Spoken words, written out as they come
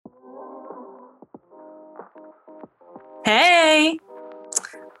Hey,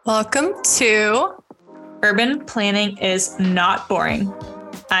 Welcome to, urban planning is not boring.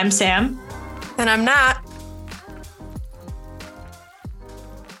 I'm Sam. and I'm Nat.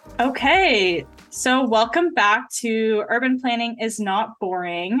 Okay, so welcome back to Urban Planning is Not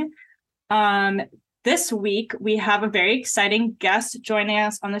Boring. This week we have a very exciting guest joining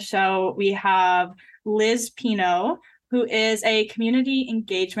us on the show. We have Liz Pino, who is a community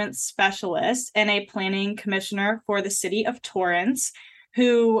engagement specialist and a planning commissioner for the city of Torrance,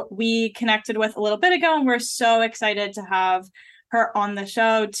 who we connected with a little bit ago, and we're so excited to have her on the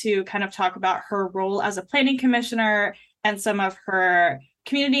show to kind of talk about her role as a planning commissioner and some of her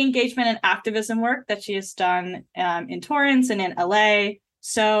community engagement and activism work that she has done in Torrance and in LA.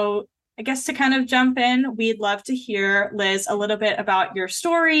 So I guess to kind of jump in, we'd love to hear, Liz, a little bit about your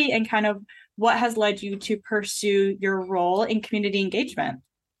story and kind of what has led you to pursue your role in community engagement.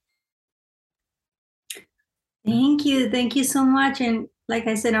 Thank you. Thank you so much. And like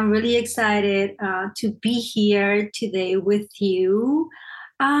I said, I'm really excited to be here today with you.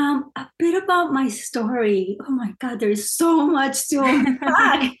 A bit about my story. Oh my God, there's so much to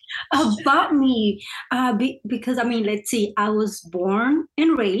unpack about me. Because, let's see, I was born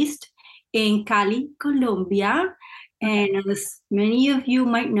and raised in Cali, Colombia. And as many of you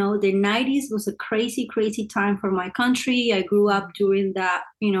might know, the 90s was a crazy, crazy time for my country. I grew up during that,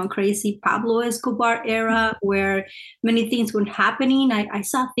 crazy Pablo Escobar era where many things were happening. I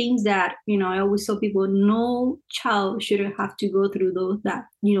saw things that, I always tell people, no child shouldn't have to go through to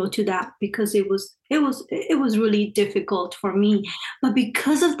that, because it was really difficult for me. But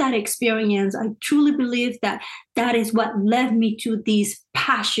because of that experience, I truly believe that is what led me to this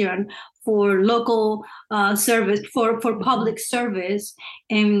passion for local service, for public service,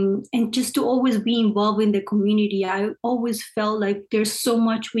 and just to always be involved in the community. I always felt like there's so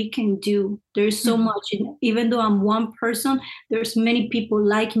much we can do. There's so much, and even though I'm one person, there's many people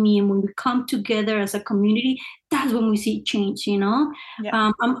like me, and when we come together as a community, that's when we see change.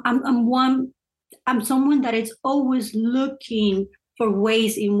 Yeah. I'm someone that is always looking for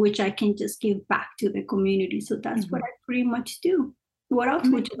ways in which I can just give back to the community. So that's what I pretty much do. What else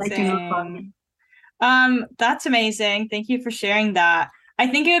would you like to know about me? That's amazing. Thank you for sharing that. I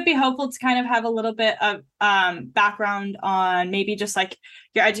think it would be helpful to kind of have a little bit of background on maybe just like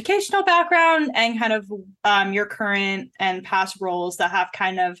your educational background and kind of your current and past roles that have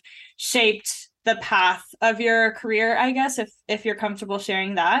kind of shaped the path of your career, I guess, if you're comfortable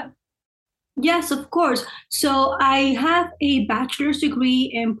sharing that. Yes, of course. So I have a bachelor's degree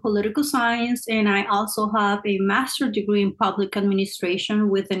in political science, and I also have a master's degree in public administration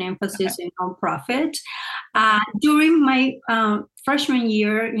with an emphasis in nonprofit. During my freshman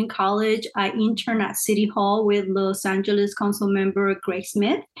year in college, I interned at City Hall with Los Angeles Council member Greg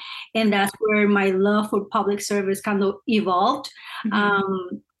Smith, and that's where my love for public service kind of evolved.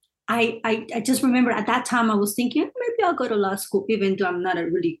 I just remember at that time I was thinking maybe I'll go to law school, even though I'm not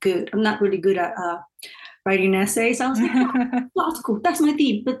really good at writing essays. I was like, law school, that's my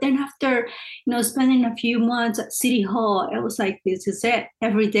thing. But then after spending a few months at City Hall, it was like, this is it.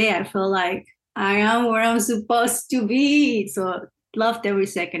 Every day I feel like I am where I'm supposed to be. So loved every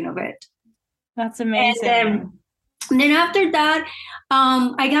second of it. That's amazing. And then after that,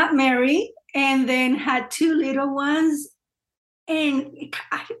 I got married and then had two little ones. And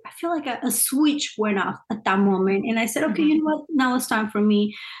I feel like a switch went off at that moment. And I said, okay, you know what? Now it's time for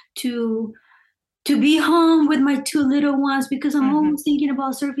me to be home with my two little ones, because I'm always thinking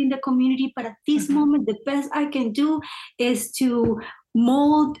about serving the community. But at this moment, the best I can do is to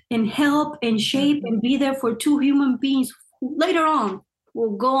mold and help and shape and be there for two human beings who later on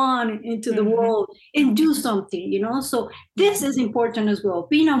will go on into the world and do something, So this is important as well.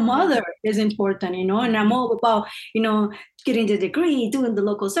 Being a mother is important, and I'm all about, getting the degree, doing the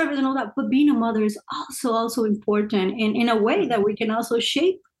local service and all that. But being a mother is also important, and in a way that we can also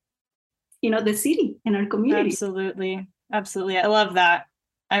shape, the city and our community. Absolutely. I love that.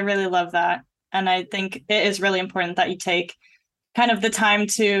 I really love that. And I think it is really important that you take kind of the time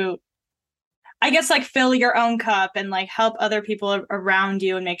to, I guess, like fill your own cup and like help other people around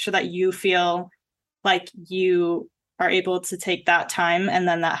you and make sure that you feel like you are able to take that time. And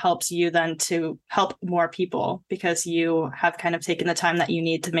then that helps you then to help more people, because you have kind of taken the time that you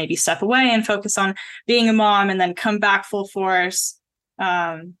need to maybe step away and focus on being a mom and then come back full force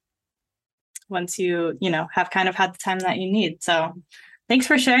once you have kind of had the time that you need. So Thanks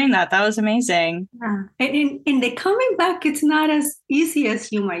for sharing that. That was amazing. Yeah. And in the coming back, it's not as easy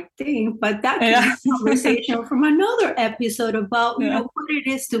as you might think, but that can be Yeah. a conversation from another episode about, Yeah. what it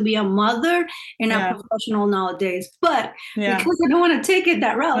is to be a mother and a Yeah. professional nowadays. But Yeah. because I don't want to take it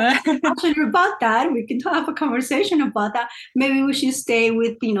that route, I'm passionate about that. We can have a conversation about that. Maybe we should stay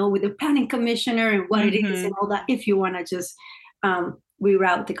with, with the planning commissioner and what it is and all that, if you want to just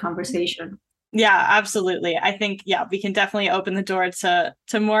reroute the conversation. Yeah, absolutely. I think, we can definitely open the door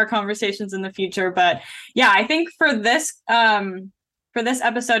to more conversations in the future. But yeah, I think for this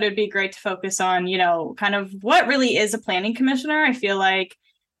episode, it'd be great to focus on, kind of what really is a planning commissioner. I feel like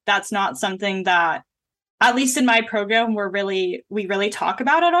that's not something that, at least in my program, we really talk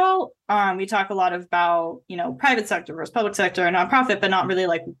about at all. We talk a lot about, private sector versus public sector and nonprofit, but not really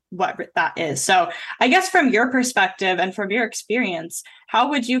like what that is. So I guess from your perspective and from your experience, how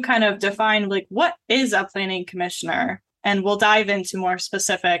would you kind of define like what is a planning commissioner? And we'll dive into more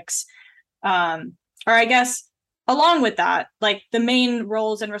specifics. Or I guess along with that, like the main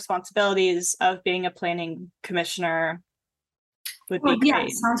roles and responsibilities of being a planning commissioner would be great. Yeah,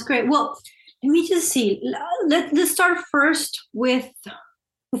 sounds great. Well, let me just see. Let's start first with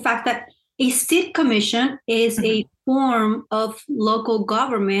the fact that a city commission is a form of local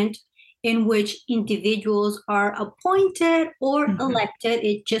government in which individuals are appointed or elected.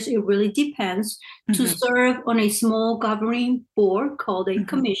 It really depends to serve on a small governing board called a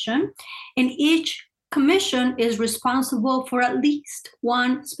commission. And each commission is responsible for at least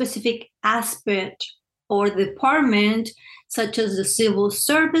one specific aspect or department, such as the Civil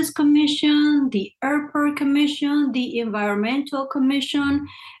Service Commission, the Airport Commission, the Environmental Commission.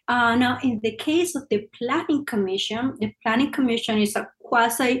 Now, in the case of the Planning Commission is a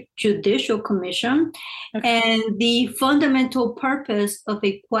quasi-judicial commission, and the fundamental purpose of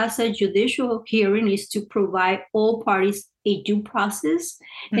a quasi-judicial hearing is to provide all parties a due process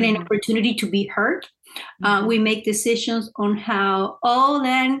and an opportunity to be heard. We make decisions on how all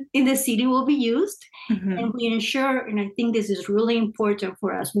land in the city will be used, and we ensure, and I think this is really important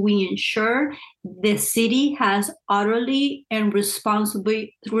for us, we ensure the city has orderly and responsible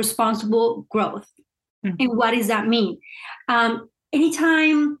growth. And what does that mean?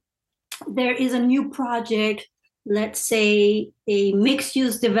 Anytime there is a new project, let's say a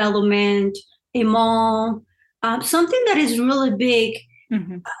mixed-use development, a mall, something that is really big,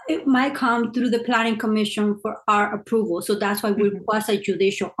 it might come through the Planning Commission for our approval. So that's why we're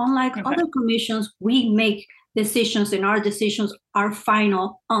quasi-judicial. Unlike other commissions, we make decisions and our decisions are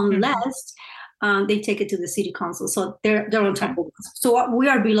final unless they take it to the city council. So they're on top of us. So we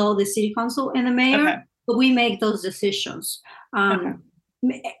are below the city council and the mayor, but we make those decisions.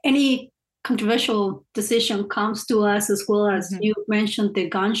 Any controversial decision comes to us, as well as you mentioned the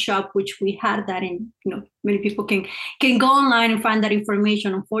gun shop, which we had that in, many people can go online and find that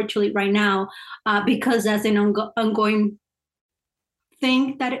information. Unfortunately, right now, because that's an ongoing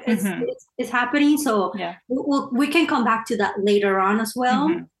thing that is happening. So we can come back to that later on as well.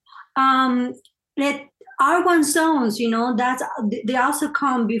 Let R1 zones, they also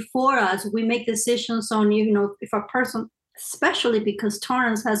come before us. We make decisions on, if a person, especially because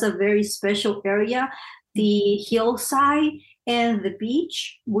Torrance has a very special area, the hillside and the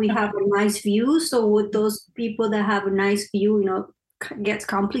beach, we have a nice view. So with those people that have a nice view, gets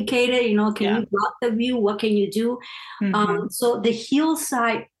complicated, can you block the view? What can you do? So the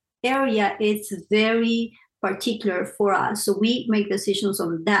hillside area is very particular for us. So we make decisions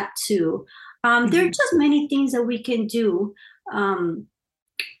on that too. There are just many things that we can do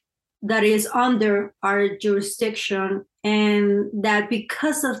that is under our jurisdiction, and that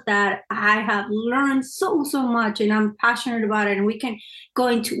because of that, I have learned so much, and I'm passionate about it. And we can go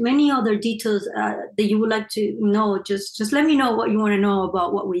into many other details that you would like to know. Just let me know what you want to know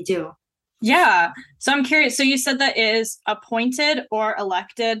about what we do. Yeah. So I'm curious. So you said that is appointed or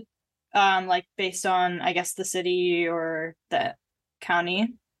elected, like based on, I guess, the city or the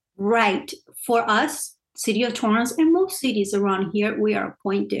county? Right. For us, City of Torrance and most cities around here, we are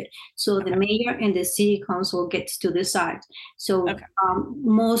appointed. So the mayor and the city council gets to decide. So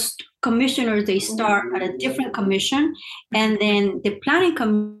most commissioners, they start at a different commission, and then the planning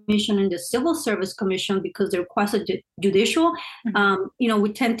commission and the civil service commission, because they're quasi-judicial,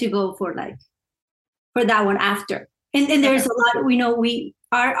 we tend to go for that one after. And then there's a lot,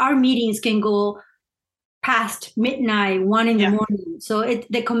 our meetings can go past midnight, 1 in the morning. So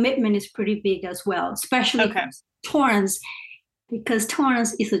the commitment is pretty big as well, especially Torrance, because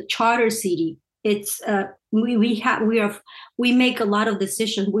Torrance is a charter city. It's we make a lot of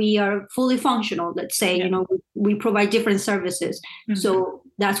decisions. We are fully functional. Let's say we provide different services. So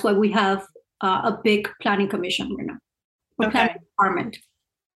that's why we have a big planning commission right now. for Okay. planning department.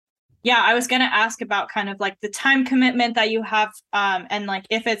 Yeah, I was going to ask about kind of like the time commitment that you have, and like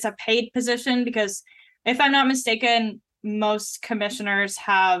if it's a paid position, because if I'm not mistaken, most commissioners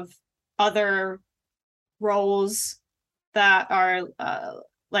have other roles that are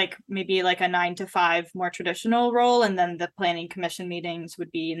like maybe like a 9 to 5 more traditional role, and then the planning commission meetings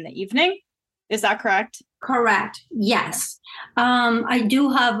would be in the evening. Is that correct? Correct. Yes. I do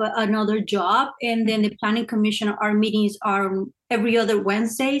have another job, and then the planning commission, our meetings are every other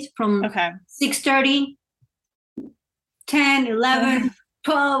Wednesdays from Okay. 6:30, 10, 11,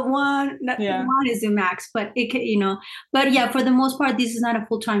 12, 1. Yeah. 1 is the max, but it can, but yeah, for the most part, this is not a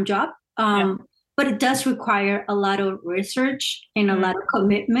full-time job. Yeah. But it does require a lot of research and a lot of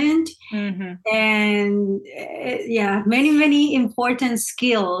commitment. Mm-hmm. And yeah, many important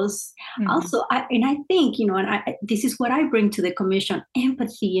skills. Also, I think, this is what I bring to the commission: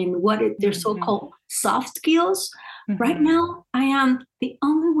 empathy and they're so-called soft skills. Right now, I am the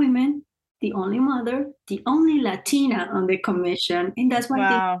only woman, the only mother, the only Latina on the commission. And that's why I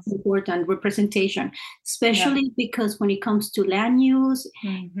think it's important representation, especially because when it comes to land use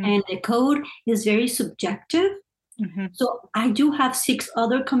and the code is very subjective. So I do have 6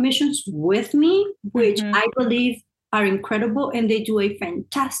 other commissions with me, which I believe are incredible, and they do a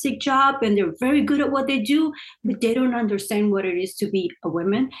fantastic job, and they're very good at what they do, but they don't understand what it is to be a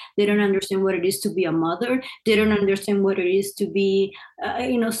woman. They don't understand what it is to be a mother. They don't understand what it is to be,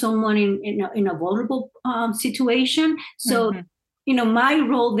 someone in a vulnerable situation. So, my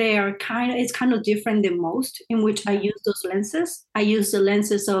role there is kind of different than most, in which I use those lenses. I use the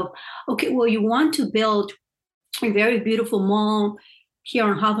lenses of, okay, well, you want to build a very beautiful mall here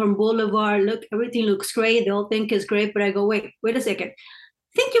on Hawthorne Boulevard. Look, everything looks great. They all think it's great, but I go, wait a second. I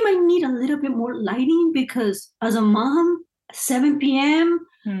think you might need a little bit more lighting, because as a mom, 7 p.m.,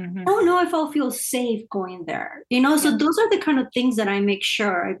 I don't know if I'll feel safe going there. So those are the kind of things that I make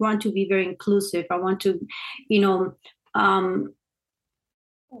sure. I want to be very inclusive. I want to,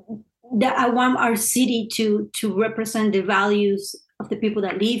 that I want our city to represent the values of the people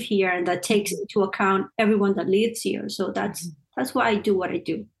that live here, and that takes into account everyone that lives here. So that's why I do what I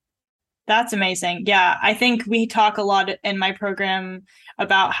do. That's amazing. Yeah, I think we talk a lot in my program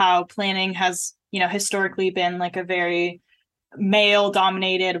about how planning has, historically been like a very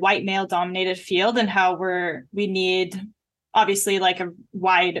white male dominated field, and how we need obviously like a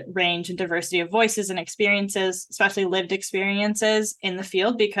wide range and diversity of voices and experiences, especially lived experiences in the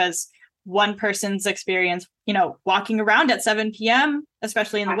field, because one person's experience, walking around at 7 p.m.,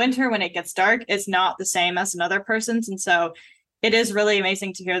 especially in the winter when it gets dark, is not the same as another person's. And so it is really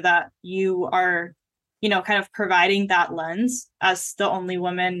amazing to hear that you are, kind of providing that lens as the only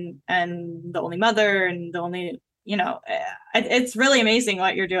woman and the only mother and the only, it's really amazing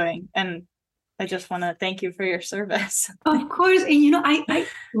what you're doing. And I just want to thank you for your service. Of course. And, I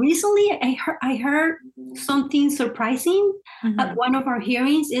recently I heard something surprising at one of our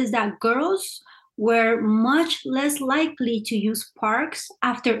hearings, is that girls were much less likely to use parks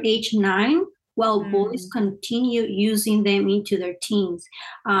after age 9, while boys continue using them into their teens.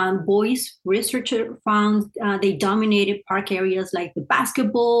 Boys, researchers found they dominated park areas like the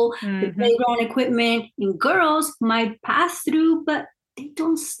basketball, the playground equipment, and girls might pass through, but they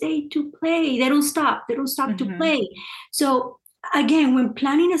don't stay to play. They don't stop to play. So again, when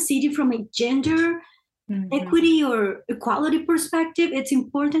planning a city from a gender equity or equality perspective, it's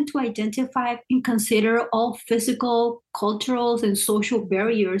important to identify and consider all physical, cultural, and social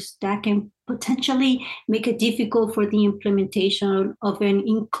barriers that can potentially make it difficult for the implementation of an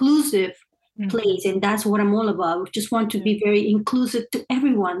inclusive place. And that's what I'm all about. We just want to be very inclusive to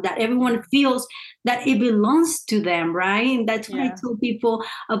everyone, that everyone feels that it belongs to them, right? And that's what I tell people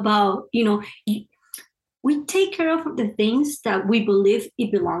about, we take care of the things that we believe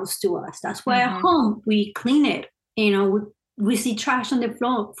it belongs to us. That's why at home we clean it. We see trash on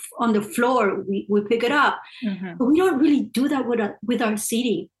the floor, we pick it up. But we don't really do that with our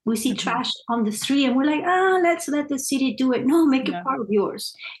city. We see trash on the street and we're like, let's let the city do it. No, make it part of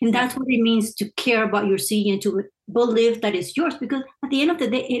yours. And that's what it means to care about your city and to believe that it's yours, because at the end of the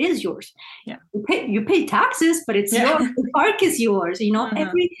day, it is yours. You pay taxes, but it's yours. The park is yours.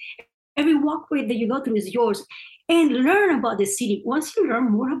 Every walkway that you go through is yours. And learn about the city. Once you learn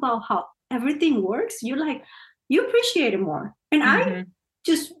more about how everything works, you appreciate it more. And I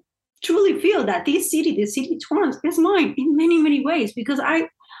just truly feel that this city Torrance, is mine in many, many ways, because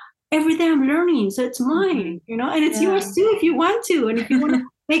every day I'm learning. So it's mine, and it's yours too if you want to. And if you want to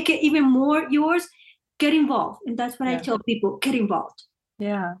make it even more yours, get involved. And that's what I tell people, get involved.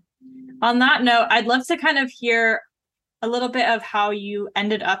 Yeah. On that note, I'd love to kind of hear a little bit of how you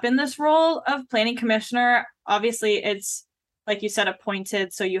ended up in this role of planning commissioner. Obviously, it's like you said,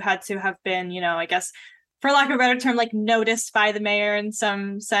 appointed. So you had to have been, I guess, for lack of a better term, like noticed by the mayor in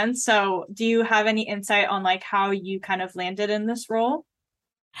some sense. So do you have any insight on like how you kind of landed in this role?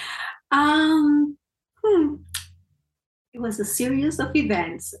 Um, hmm, it was a series of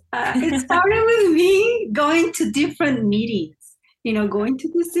events. It started with me going to different meetings, going to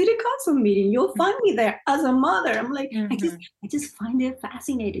the city council meeting. You'll find me there as a mother. I'm like, I just find it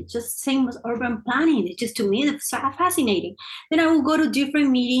fascinating. Just same as urban planning. It just, to me, it's fascinating. Then I will go to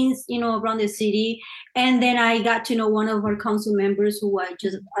different meetings, around the city. And then I got to know one of our council members who I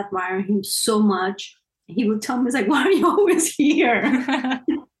just admire him so much. He would tell me, he's like, why are you always here?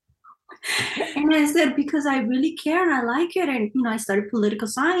 And I said, because I really care and I like it. And, I studied political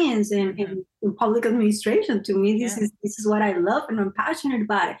science and public administration. To me, this is what I love and I'm passionate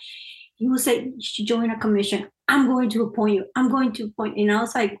about it. He would say, you should join a commission. I'm going to appoint you. I'm going to appoint you. And I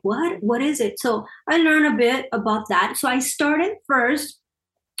was like, what? What is it? So I learned a bit about that. So I started first.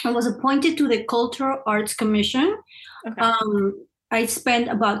 I was appointed to the Cultural Arts Commission. Okay. I spent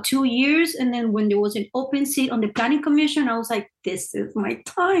about 2 years. And then when there was an open seat on the Planning Commission, I was like, this is my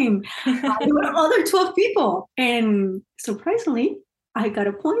time. There were other 12 people. And surprisingly, I got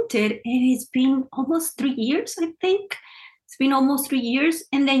appointed. And it's been almost 3 years, I think. It's been almost 3 years.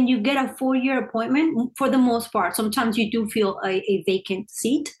 And then you get a 4-year appointment for the most part. Sometimes you do feel a vacant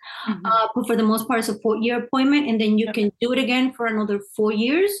seat. But for the most part, it's a 4-year appointment. And then you can do it again for another 4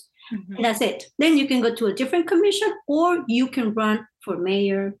 years. And that's it. Then you can go to a different commission or you can run for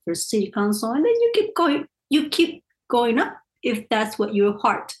mayor, for city council, and then you keep going. You keep going up if that's what your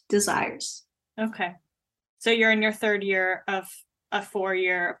heart desires. Okay. So you're in your 3rd year of a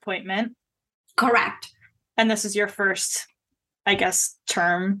 4-year appointment? Correct. And this is your first, I guess,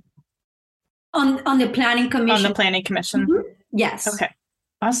 term? On the planning commission. On the planning commission? Yes. Okay.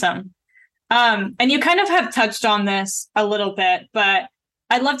 Awesome. And you kind of have touched on this a little bit, but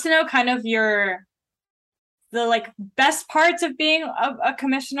I'd love to know kind of the like best parts of being a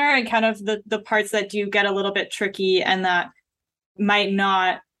commissioner and kind of the parts that do get a little bit tricky and that might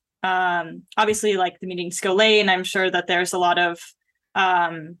not, obviously like the meetings go late. And I'm sure that there's a lot of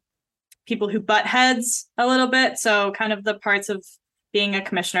people who butt heads a little bit. So kind of the parts of being a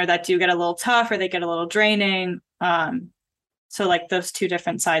commissioner that do get a little tough or they get a little draining. So like those two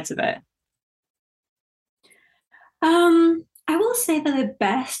different sides of it. I will say that the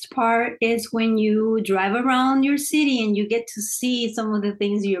best part is when you drive around your city and you get to see some of the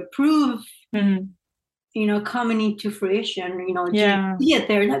things you approve, coming into fruition. You get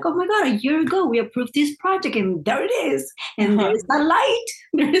there like, oh my God, a year ago we approved this project and there it is. And there's that light.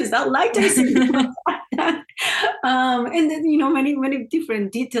 There is that light. And then, many, many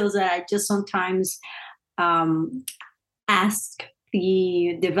different details that I just sometimes ask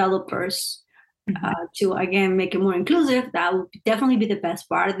the developers to again make it more inclusive. That would definitely be the best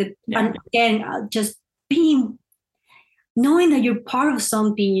part. And again, just knowing that you're part of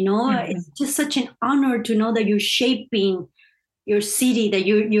something. It's just such an honor to know that you're shaping your city, that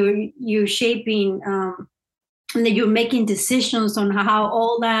you're shaping, and that you're making decisions on how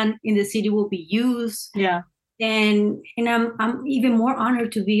all land in the city will be used. Yeah, and I'm even more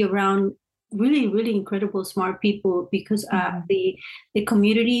honored to be around really, really incredible, smart people because the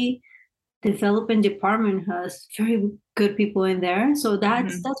community development department has very good people in there. So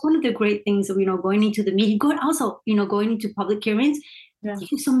that's one of the great things of, going into the meeting, going into public hearings.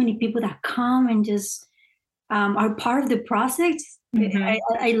 There's so many people that come and just are part of the process.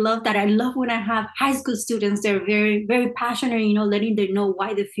 I love that. I love when I have high school students. They're very, very passionate, letting them know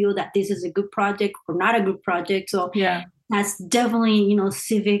why they feel that this is a good project or not a good project. So that's definitely,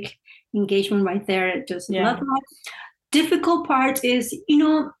 civic engagement right there. Just love that. Difficult part is,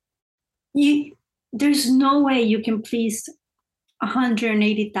 there's no way you can please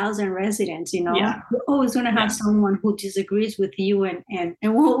 180,000 residents. You're always going to have someone who disagrees with you and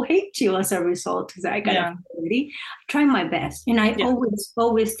will hate you as a result. Because I got already try my best, and I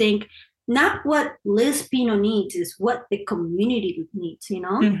always think not what Liz Pino needs is what the community needs.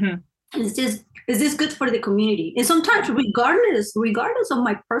 Is this good for the community? And sometimes, regardless of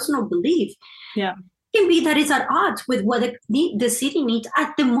my personal belief, it can be that it's at odds with what the city needs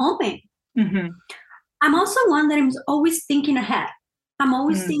at the moment. I'm also one that I'm always thinking ahead. I'm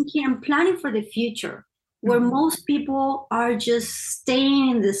always thinking and planning for the future, where most people are just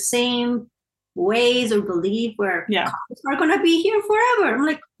staying in the same ways or belief where cars are going to be here forever. I'm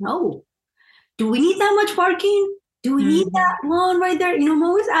like, no. Do we need that much parking? Do we need that one right there? I'm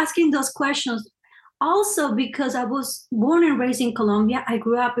always asking those questions. Also, because I was born and raised in Colombia, I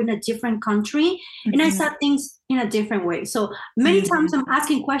grew up in a different country and I saw things in a different way. So many times I'm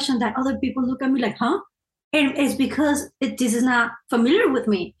asking questions that other people look at me like, huh? And it's because this is not familiar with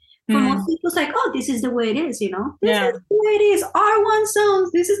me. For most people, it's like, oh, this is the way it is, you know? This is the way it is. R1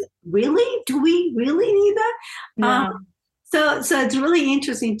 zones. This is really, do we really need that? Yeah. So it's really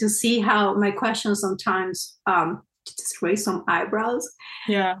interesting to see how my questions sometimes just raise some eyebrows.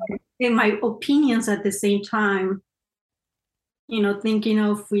 Yeah. And my opinions at the same time, you know, thinking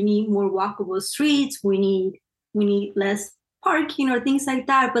of we need more walkable streets, we need less parking or things like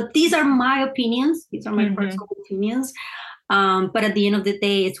that. But these are my opinions. These are my personal opinions. But at the end of the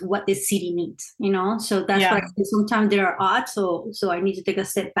day, it's what the city needs, you know? So that's what I say. Sometimes there are odds. So I need to take a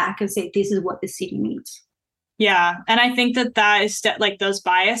step back and say, this is what the city needs. Yeah. And I think that is like those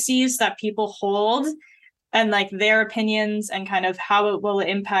biases that people hold and like their opinions and kind of how it will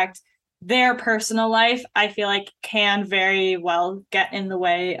impact their personal life, I feel like can very well get in the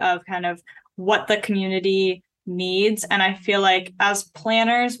way of kind of what the community needs. And I feel like as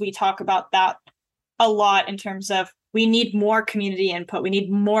planners, we talk about that a lot in terms of we need more community input. We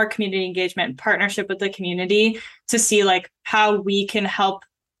need more community engagement and partnership with the community to see like how we can help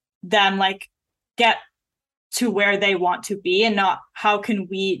them like get to where they want to be, and not how can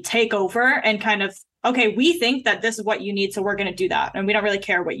we take over and kind of, okay, we think that this is what you need, so we're going to do that. And we don't really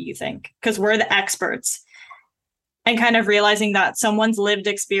care what you think because we're the experts. And kind of realizing that someone's lived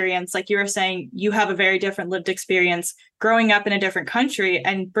experience, like you were saying, you have a very different lived experience growing up in a different country,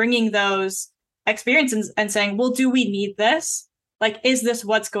 and bringing those experiences and saying, well, do we need this? Like, is this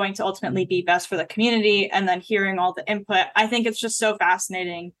what's going to ultimately be best for the community? And then hearing all the input, I think it's just so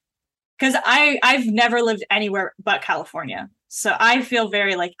fascinating because I've never lived anywhere but California. So I feel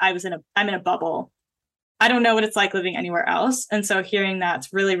very like I'm in a bubble. I don't know what it's like living anywhere else. And so hearing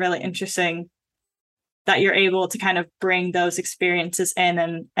that's really, really interesting that you're able to kind of bring those experiences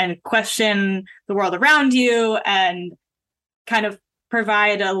in and question the world around you and kind of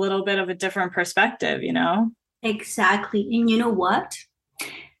provide a little bit of a different perspective, you know? Exactly. And you know what?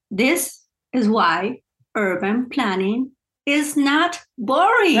 This is why urban planning is not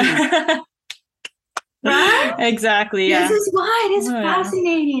boring. Right? Exactly. Yeah. This is why it is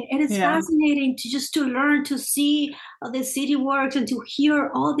fascinating. It is fascinating to learn, to see how the city works, and to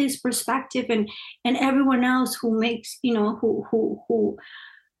hear all this perspective and everyone else who makes, you know, who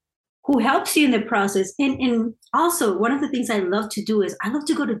helps you in the process. And also one of the things I love to do is I love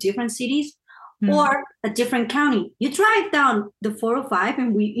to go to different cities or a different county. You drive down the 405,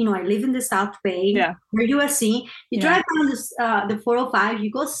 and I live in the South Bay, near USC. You drive down the 405, you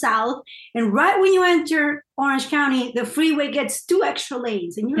go south, and right when you enter Orange County, the freeway gets 2 extra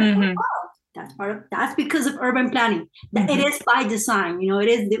lanes, and you're like, oh, that's because of urban planning. It is by design, it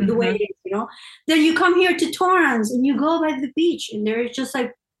is the way it is, Then you come here to Torrance, and you go by the beach, and there's just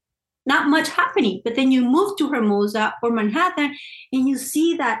like not much happening. But then you move to Hermosa or Manhattan, and you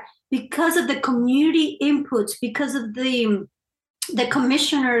see that because of the community inputs, because of the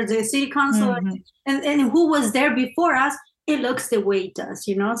commissioners, the city council, and who was there before us, it looks the way it does,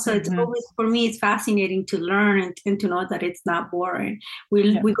 So it's always, for me, it's fascinating to learn and to know that it's not boring.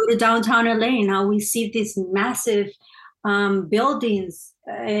 We go to downtown LA, and now we see these massive buildings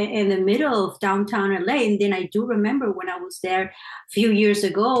in the middle of downtown LA. And then I do remember when I was there a few years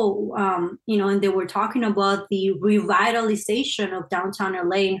ago, and they were talking about the revitalization of downtown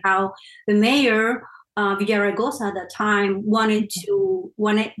LA and how the mayor, Villaraigosa at that time, wanted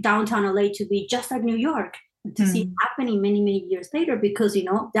downtown LA to be just like New York, to see it happening many, many years later, because,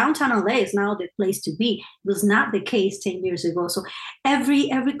 downtown LA is now the place to be. It was not the case 10 years ago. So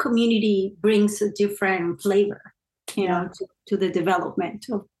every community brings a different flavor, to the development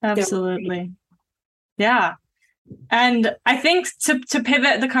of absolutely. Yeah. And I think to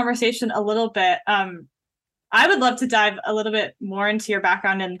pivot the conversation a little bit, I would love to dive a little bit more into your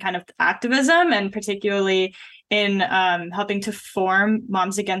background in kind of activism, and particularly in helping to form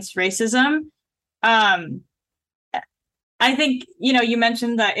Moms Against Racism. I think, you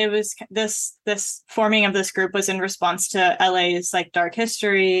mentioned that it was this forming of this group was in response to LA's like dark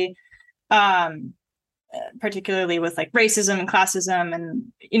history, particularly with like racism and classism and,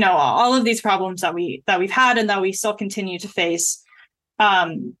 all of these problems that we've had and that we still continue to face.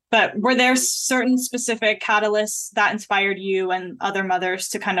 But were there certain specific catalysts that inspired you and other mothers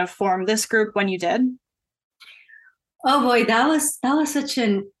to kind of form this group when you did? Oh boy, that was such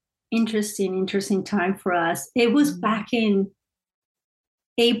an interesting time for us. It was back in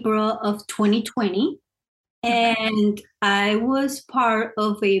April of 2020, and I was part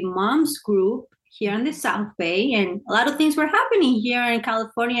of a mom's group here in the South Bay, and a lot of things were happening here in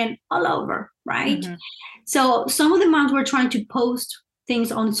California and all over, right? So some of the moms were trying to post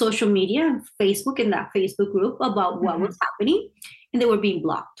things on social media, Facebook, in that Facebook group, about what was happening, and they were being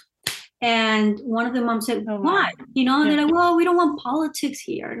blocked. And one of the moms said, Oh, wow. why? You know, Yeah. they're like, well, we don't want politics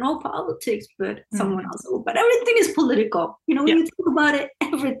here. No politics. But someone Mhm. else, oh, but everything is political. You know, when Yeah. you think about it,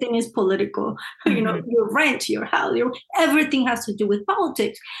 everything is political. You know, Mhm. your rent, your house, everything has to do with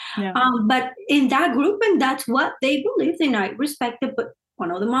politics. Yeah. But in that group, and that's what they believed in, I respect it. But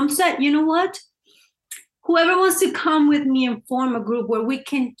one of the moms said, you know what? Whoever wants to come with me and form a group where we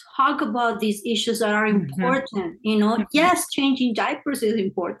can talk about these issues that are Mhm. important, you know, Mhm. yes, changing diapers is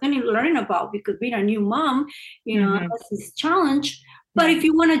important and learn about, because being a new mom, you know, Mhm. that's this challenge. But Yeah. if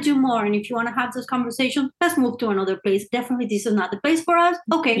you want to do more and if you want to have this conversation, let's move to another place. Definitely, this is not the place for us.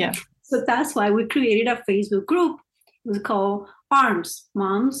 Okay. Yeah. So that's why we created a Facebook group. It was called ARMS,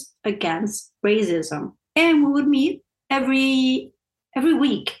 Moms Against Racism. And we would meet every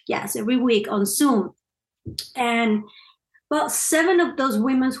week. Yes, every week on Zoom. And well, 7 of those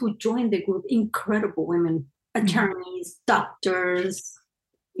women who joined the group, incredible women, attorneys, doctors,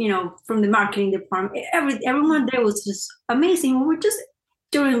 you know, from the marketing department, everyone there was just amazing. We were just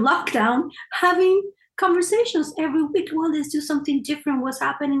during lockdown having conversations every week. Well, let's do something different. What's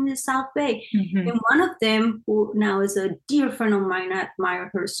happening in the South Bay? Mhm. And one of them, who now is a dear friend of mine, I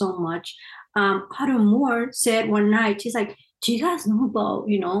admire her so much. Autumn Moore said one night, she's like, "Do you guys know about,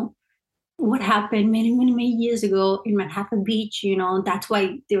 you know, what happened many years ago in Manhattan Beach? You know, that's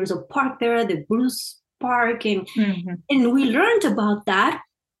why there was a park there, the Bruce Park, Mhm. and we learned about that,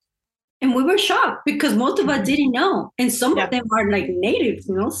 and we were shocked because most of us Mhm. didn't know, and some Yeah. of them are like natives,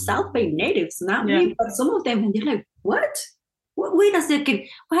 you know, South Bay natives, not Yeah. me, but some of them, and they're like, what? Wait a second,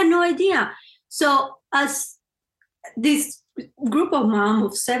 we had no idea. So as this group of moms,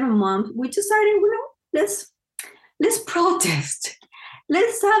 of 7 moms, we decided, you know, let's protest.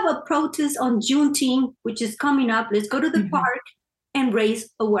 Let's have a protest on Juneteenth, which is coming up. Let's go to the Mhm. park and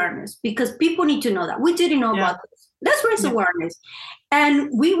raise awareness, because people need to know that. We didn't know Yeah. about this. Let's raise Yeah. awareness. And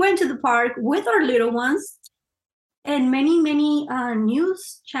we went to the park with our little ones, and many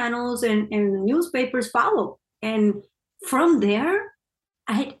news channels and newspapers followed. And from there,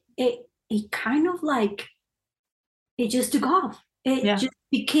 it kind of like, it just took off. It Yeah. just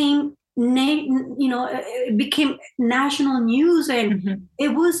became, you know, it became national news, and Mhm. it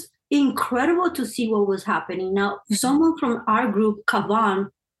was incredible to see what was happening. Now, Mhm. someone from our group, Kavan,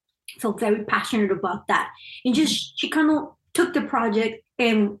 felt very passionate about that, and just she kind of took the project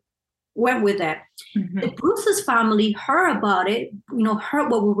and went with it. Mhm. The Bruce's family heard about it, you know, heard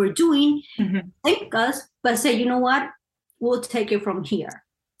what we were doing, Mhm. thanked us, but said, you know what, we'll take it from here.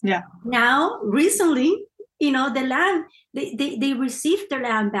 Yeah. Now, recently, you know, the land, they received their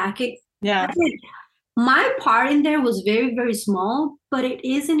land back. Yeah. My part in there was very small, but it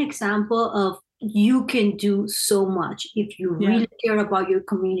is an example of you can do so much if you Yeah. really care about your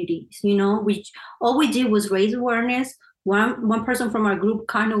communities. You know, all we did was raise awareness. One person from our group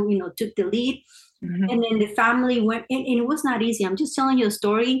kind of, you know, took the lead, Mhm. and then the family went, and it was not easy. I'm just telling you a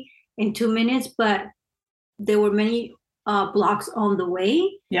story in 2 minutes, but there were many blocks on the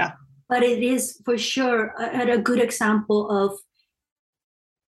way. Yeah. But it is for sure a good example of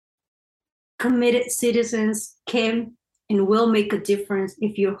committed citizens can and will make a difference.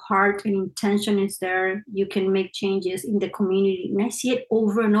 If your heart and intention is there, you can make changes in the community. And I see it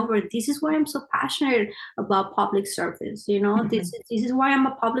over and over. This is why I'm so passionate about public service. You know, Mhm. this is why I'm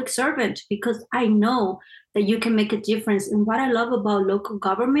a public servant, because I know that you can make a difference. And what I love about local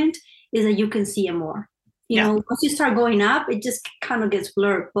government is that you can see it more. You Yeah. know, once you start going up, it just kind of gets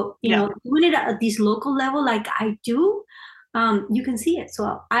blurred. But you Yeah. know, doing it at this local level, like I do, you can see it.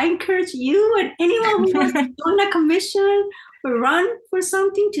 So I encourage you and anyone who wants to join a commission or run for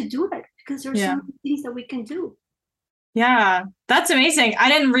something to do it, because there's so Yeah. many things that we can do. Yeah. That's amazing. I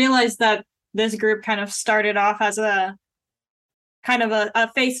didn't realize that this group kind of started off as a kind of a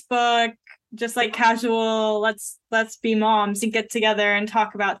Facebook, just like casual, let's be moms and get together and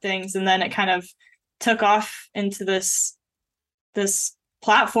talk about things. And then it kind of took off into this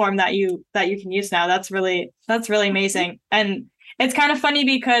platform that you can use now. That's really amazing. And it's kind of funny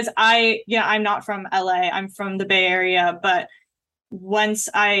because I'm not from LA, I'm from the Bay Area, but once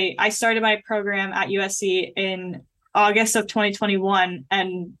I started my program at USC in August of 2021,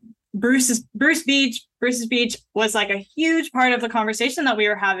 and Bruce's Beach was like a huge part of the conversation that we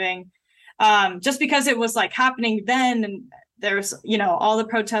were having, just because it was like happening then, and there's, you know, all the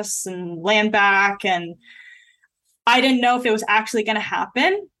protests and land back, and I didn't know if it was actually going to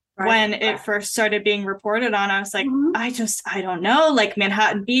happen. Right. When it first started being reported on, I was like, I don't know. Like,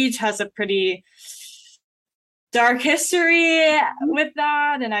 Manhattan Beach has a pretty dark history with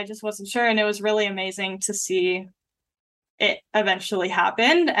that, and I just wasn't sure. And it was really amazing to see it eventually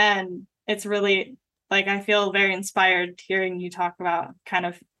happened. And it's really, like, I feel very inspired hearing you talk about kind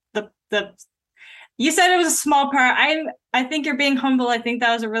of you said it was a small part. I think you're being humble. I think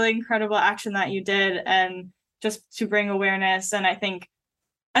that was a really incredible action that you did, and just to bring awareness. And I think,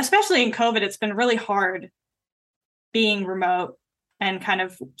 especially in COVID, it's been really hard being remote and kind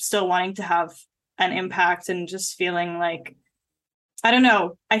of still wanting to have an impact, and just feeling like, I don't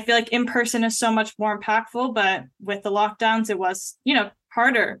know, I feel like in person is so much more impactful, but with the lockdowns, it was,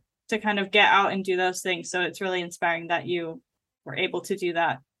 harder to kind of get out and do those things. So it's really inspiring that you were able to do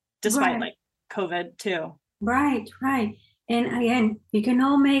that despite like COVID too. Right. And again, you can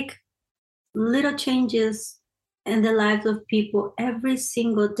all make little changes in the lives of people every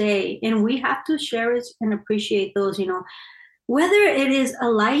single day. And we have to cherish and appreciate those, whether it is a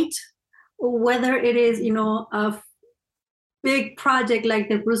light, or whether it is, a big project like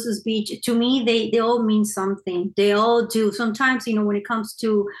the Bruce's Beach. To me, they all mean something. They all do. Sometimes, when it comes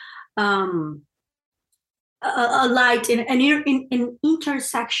to a light in an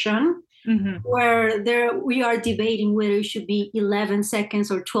intersection, where we are debating whether it should be 11 seconds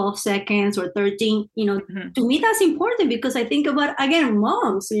or 12 seconds or 13, to me that's important, because I think about, again,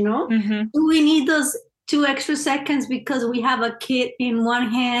 moms, do we need those 2 extra seconds because we have a kid in one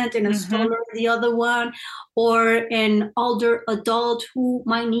hand and a stroller in the other one, or an older adult who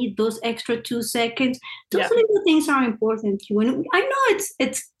might need those extra 2 seconds? Those little things are important too. And I know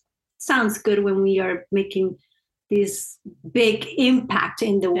it sounds good when we are making this big impact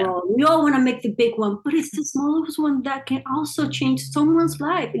in the world. We all want to make the big one, but it's the smallest one that can also change someone's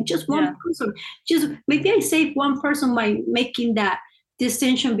life. And just one person, just maybe I save one person by making that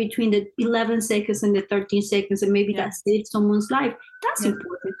distinction between the 11 seconds and the 13 seconds, and maybe that saves someone's life. That's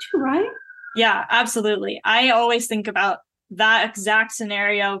important too, right? Yeah, absolutely. I always think about that exact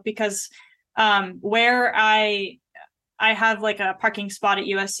scenario, because where I have like a parking spot at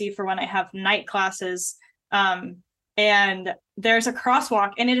USC for when I have night classes, and there's a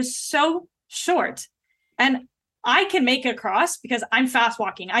crosswalk, and it is so short, and I can make it across because I'm fast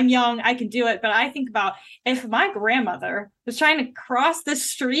walking. I'm young, I can do it. But I think about, if my grandmother was trying to cross the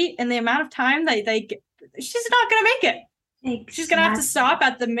street in the amount of time that she's not going to make it. Exactly. She's going to have to stop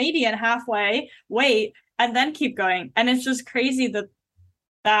at the median halfway, wait, and then keep going. And it's just crazy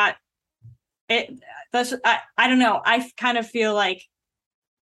I don't know. I kind of feel like,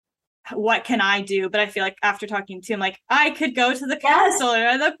 what can I do? But I feel like after talking to him, like, I could go to the council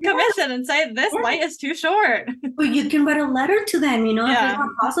or the commission and say, this light is too short. Or you can write a letter to them, if it's not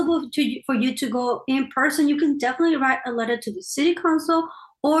possible for you to go in person, you can definitely write a letter to the city council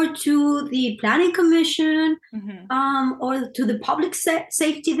or to the planning commission, or to the public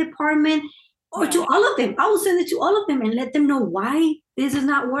safety department, or to all of them. I will send it to all of them and let them know why this is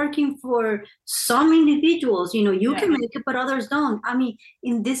not working for some individuals. You can make it, but others don't. I mean,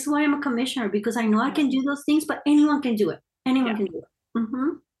 in this way, I'm a commissioner because I know I can do those things, but anyone can do it. Anyone can do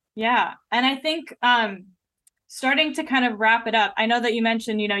it. Yeah. And I think starting to kind of wrap it up, I know that you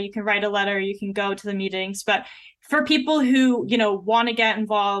mentioned, you can write a letter, you can go to the meetings, but for people who, want to get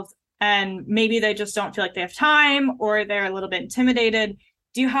involved and maybe they just don't feel like they have time, or they're a little bit intimidated,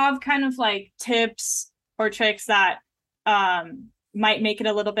 do you have kind of like tips or tricks that might make it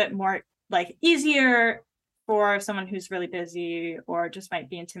a little bit more like easier for someone who's really busy or just might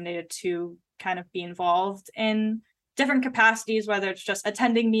be intimidated to kind of be involved in different capacities, whether it's just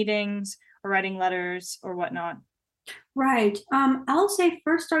attending meetings or writing letters or whatnot? Right. I'll say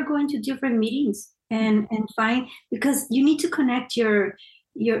first start going to different meetings and find, because you need to connect your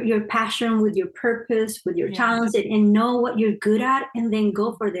passion with your purpose, with your talents, and know what you're good at, and then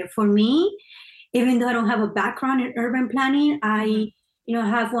go for there. For me, even though I don't have a background in urban planning, I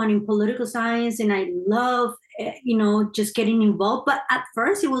have one in political science, and I love just getting involved. But at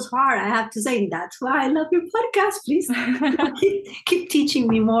first it was hard, I have to say. That's why I love your podcast. Please keep teaching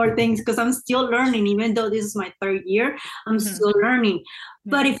me more things, because I'm still learning. Even though this is my 3rd year, I'm still learning.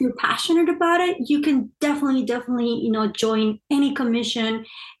 But if you're passionate about it, you can definitely join any commission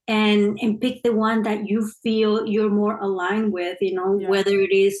and pick the one that you feel you're more aligned with, whether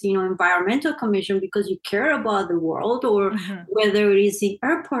it is, environmental commission because you care about the world, or whether it is the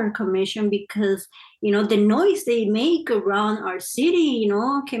airport commission because, the noise they make around our city,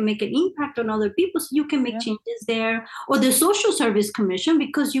 can make an impact on other people. So you can make changes there, or the social service commission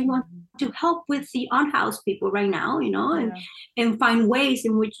because you want to help with the unhoused people right now, and find ways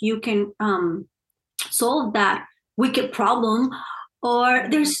in which you can solve that wicked problem. Or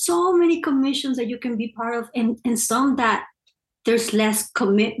there's so many commissions that you can be part of, and some that there's less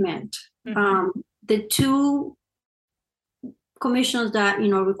commitment. The 2 commissions that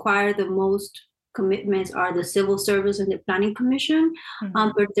require the most commitments are the civil service and the planning commission.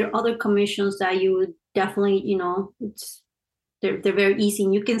 But there are other commissions that you would definitely, they're very easy,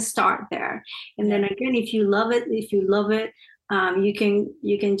 and you can start there. And then again, if you love it,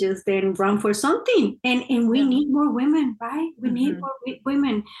 you can just then run for something. And we need more women, right? We need more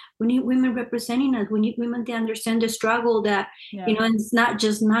women. We need women representing us. We need women to understand the struggle that, it's not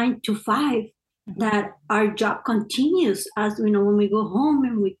just 9 to 5, that our job continues as, when we go home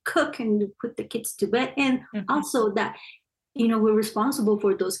and we cook and put the kids to bed. And also that, we're responsible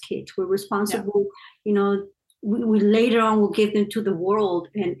for those kids. We're responsible, we later on will give them to the world,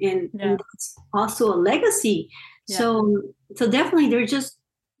 and that's also a legacy. So definitely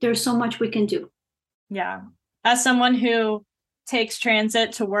there's so much we can do. Yeah. As someone who takes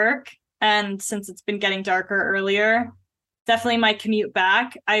transit to work, and since it's been getting darker earlier, definitely my commute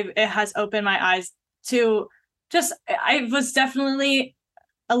back, it has opened my eyes to I was definitely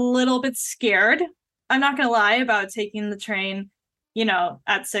a little bit scared. I'm not going to lie about taking the train,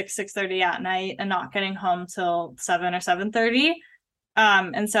 at 6:30 at night and not getting home till 7 or 7:30.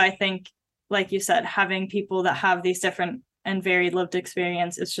 And so I think, like you said, having people that have these different and varied lived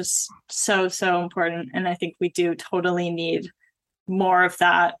experience is just so, so important. And I think we do totally need more of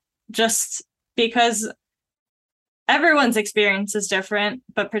that, just because everyone's experience is different,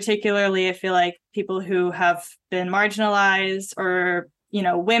 but particularly I feel like people who have been marginalized, or,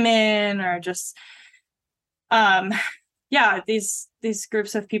 women, or just, these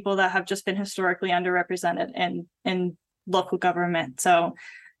groups of people that have just been historically underrepresented in local government. So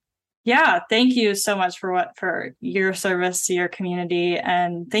thank you so much for your service to your community.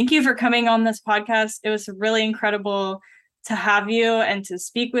 And thank you for coming on this podcast. It was really incredible to have you and to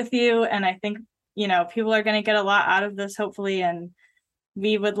speak with you. And I think, people are going to get a lot out of this, hopefully. And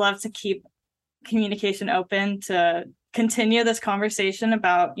we would love to keep communication open to continue this conversation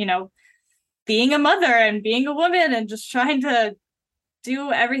about, being a mother and being a woman, and just trying to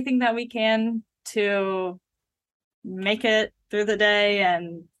do everything that we can to make it through the day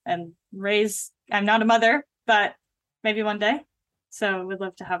and raise. I'm not a mother, but maybe one day. So we'd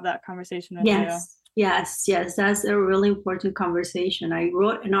love to have that conversation with you. Yes. That's a really important conversation. I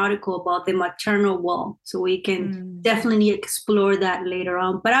wrote an article about the maternal wall, so we can definitely explore that later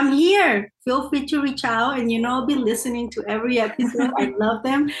on. But I'm here. Feel free to reach out, and I'll be listening to every episode. I love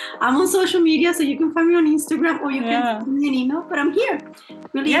them. I'm on social media, so you can find me on Instagram, or you can send me an email. But I'm here.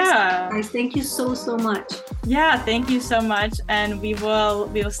 Really excited, guys. Thank you so much. Yeah, thank you so much, and we will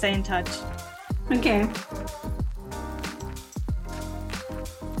stay in touch. Okay.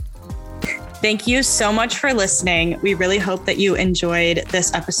 Thank you so much for listening. We really hope that you enjoyed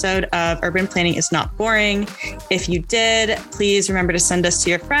this episode of Urban Planning is Not Boring. If you did, please remember to send us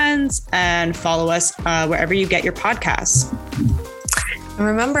to your friends and follow us wherever you get your podcasts. And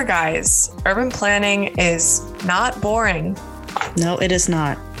remember, guys, urban planning is not boring. No, it is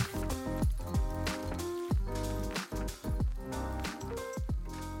not.